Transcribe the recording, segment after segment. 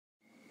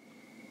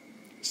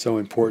so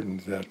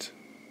important that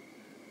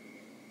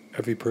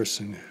every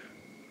person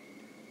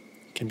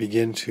can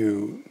begin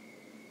to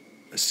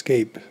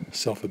escape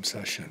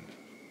self-obsession.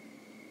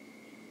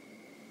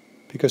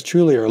 Because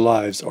truly our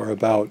lives are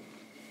about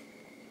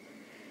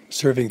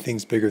serving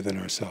things bigger than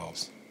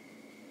ourselves.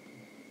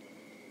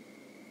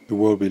 The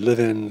world we live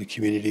in, the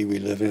community we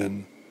live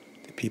in,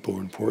 the people who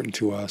are important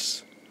to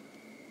us,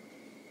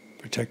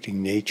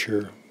 protecting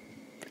nature,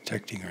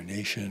 protecting our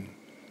nation,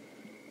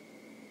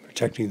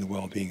 protecting the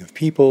well-being of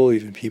people,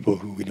 even people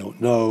who we don't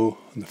know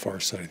on the far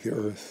side of the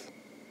earth.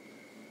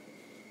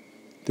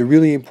 The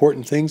really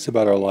important things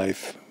about our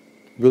life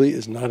really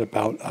is not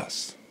about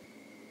us.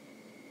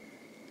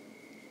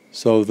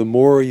 So the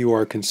more you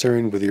are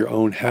concerned with your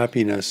own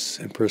happiness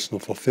and personal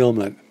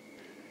fulfillment,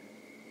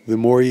 the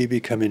more you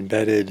become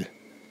embedded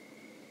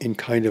in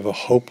kind of a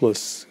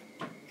hopeless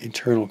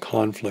internal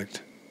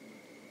conflict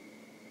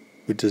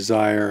with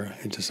desire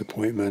and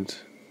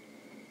disappointment,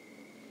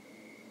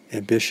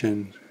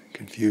 ambition,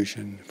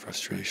 confusion,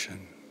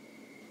 frustration,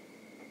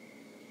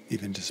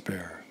 even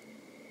despair.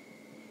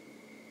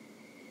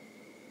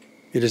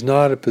 It is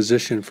not a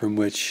position from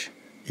which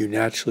you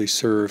naturally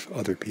serve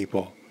other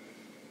people,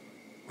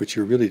 which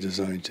you're really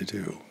designed to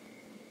do,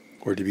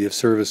 or to be of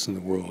service in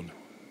the world,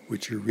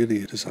 which you're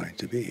really designed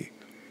to be.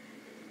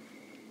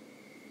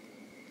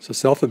 So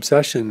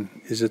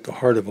self-obsession is at the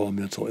heart of all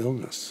mental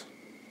illness.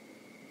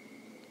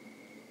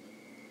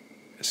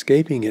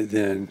 Escaping it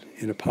then,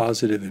 in a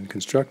positive and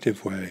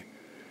constructive way,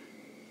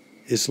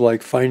 is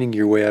like finding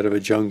your way out of a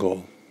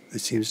jungle that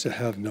seems to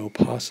have no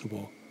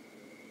possible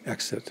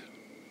exit.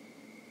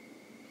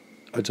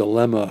 A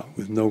dilemma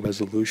with no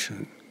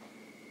resolution.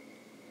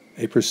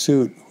 A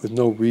pursuit with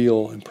no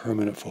real and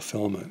permanent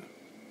fulfillment.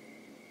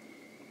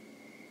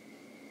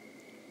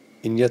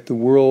 And yet the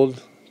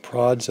world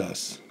prods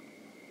us,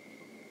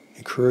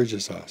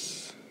 encourages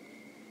us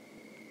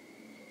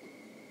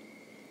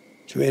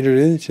to enter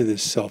into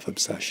this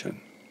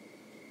self-obsession.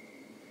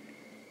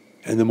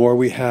 And the more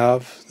we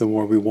have, the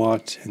more we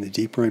want, and the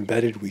deeper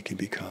embedded we can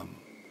become.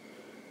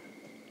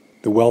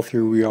 The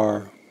wealthier we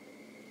are,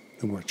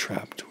 the more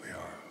trapped we are.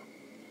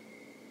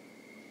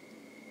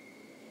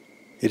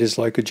 It is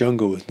like a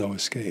jungle with no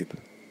escape,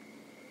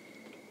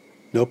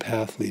 no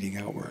path leading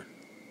outward.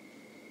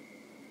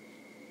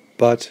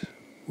 But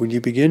when you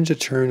begin to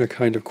turn a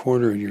kind of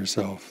corner in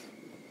yourself,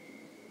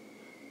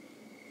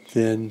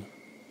 then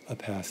a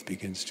path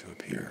begins to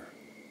appear.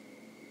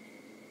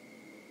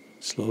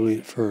 Slowly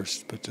at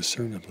first, but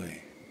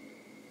discernibly.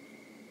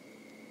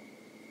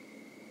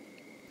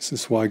 This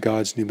is why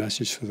God's new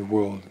message for the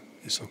world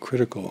is so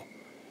critical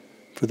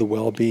for the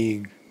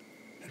well-being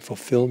and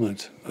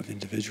fulfillment of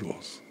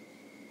individuals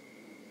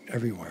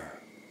everywhere,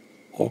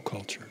 all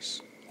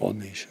cultures, all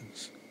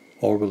nations,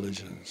 all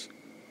religions,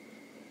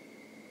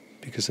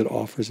 because it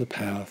offers a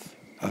path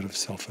out of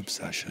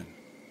self-obsession,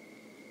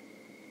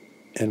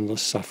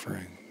 endless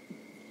suffering,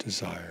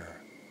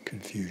 desire,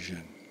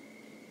 confusion,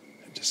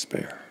 and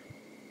despair.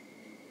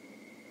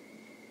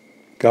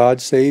 God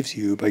saves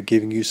you by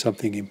giving you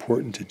something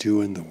important to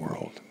do in the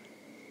world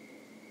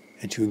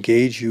and to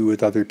engage you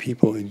with other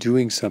people in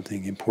doing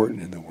something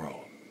important in the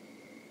world.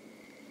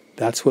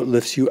 That's what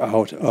lifts you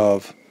out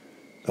of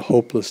the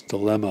hopeless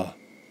dilemma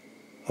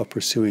of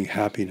pursuing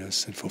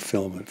happiness and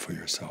fulfillment for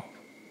yourself.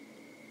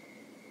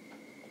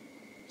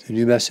 The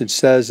new message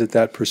says that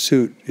that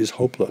pursuit is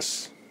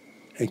hopeless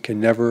and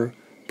can never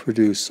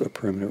produce a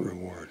permanent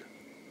reward.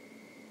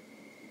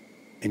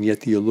 And yet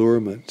the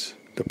allurement,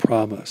 the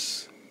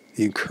promise,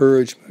 the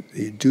encouragement,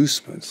 the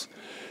inducements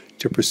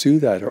to pursue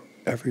that are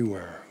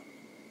everywhere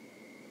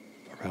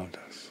around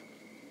us.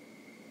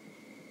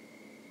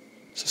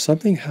 So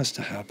something has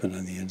to happen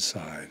on the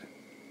inside.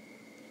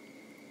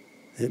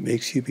 It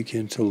makes you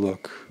begin to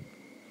look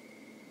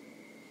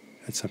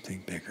at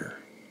something bigger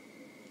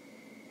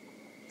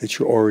that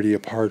you're already a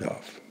part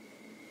of,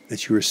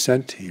 that you were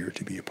sent here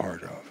to be a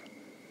part of,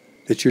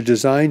 that you're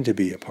designed to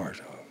be a part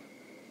of,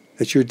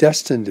 that you're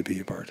destined to be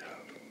a part of.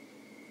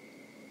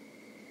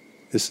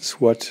 This is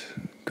what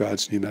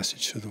God's new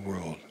message to the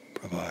world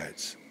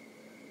provides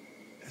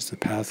as the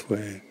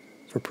pathway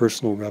for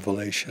personal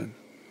revelation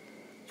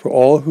for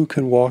all who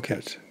can walk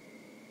it.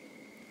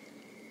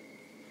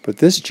 But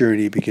this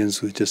journey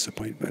begins with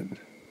disappointment.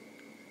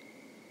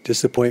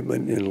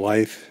 Disappointment in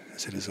life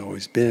as it has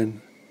always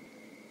been,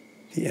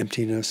 the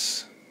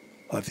emptiness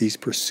of these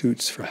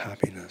pursuits for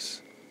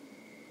happiness,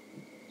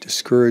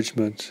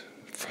 discouragement,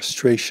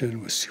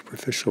 frustration with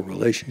superficial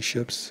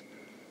relationships,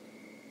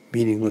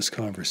 meaningless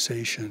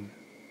conversation,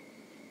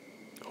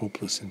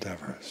 hopeless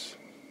endeavors.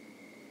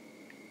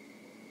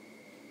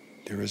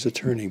 There is a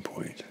turning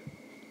point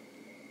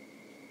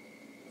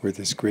where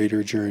this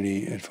greater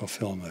journey and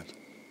fulfillment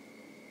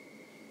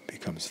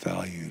becomes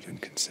valued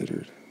and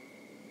considered.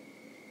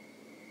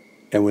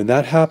 And when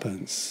that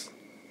happens,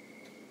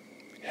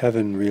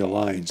 heaven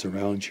realigns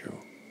around you.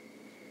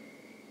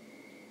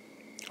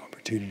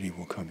 Opportunity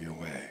will come your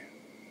way.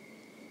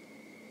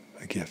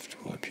 A gift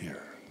will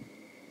appear.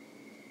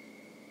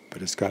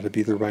 But it's got to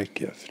be the right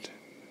gift.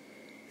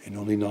 And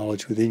only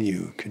knowledge within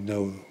you can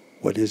know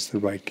what is the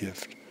right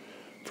gift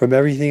from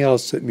everything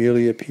else that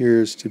merely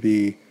appears to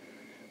be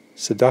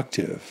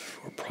seductive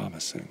or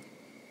promising.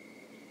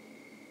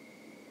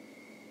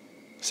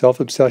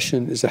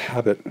 Self-obsession is a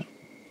habit.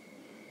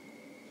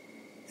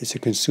 It's a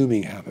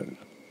consuming habit.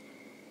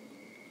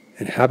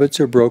 And habits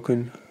are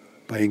broken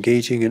by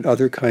engaging in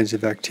other kinds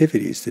of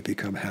activities that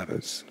become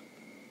habits,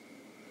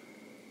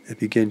 that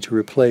begin to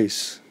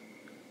replace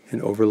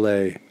and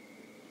overlay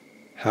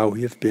how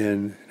we have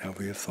been and how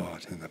we have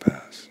thought in the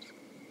past.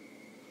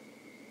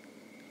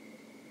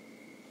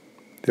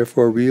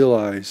 Therefore,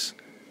 realize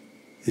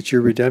that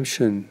your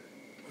redemption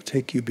will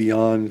take you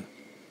beyond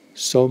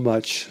so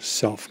much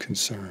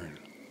self-concern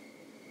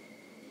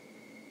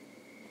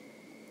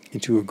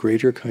into a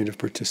greater kind of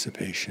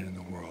participation in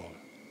the world.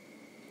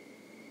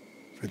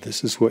 For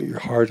this is what your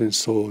heart and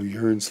soul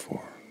yearns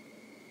for.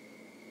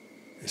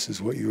 This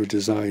is what you were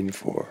designed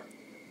for.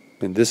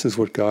 And this is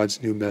what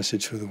God's new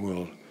message for the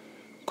world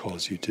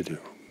calls you to do.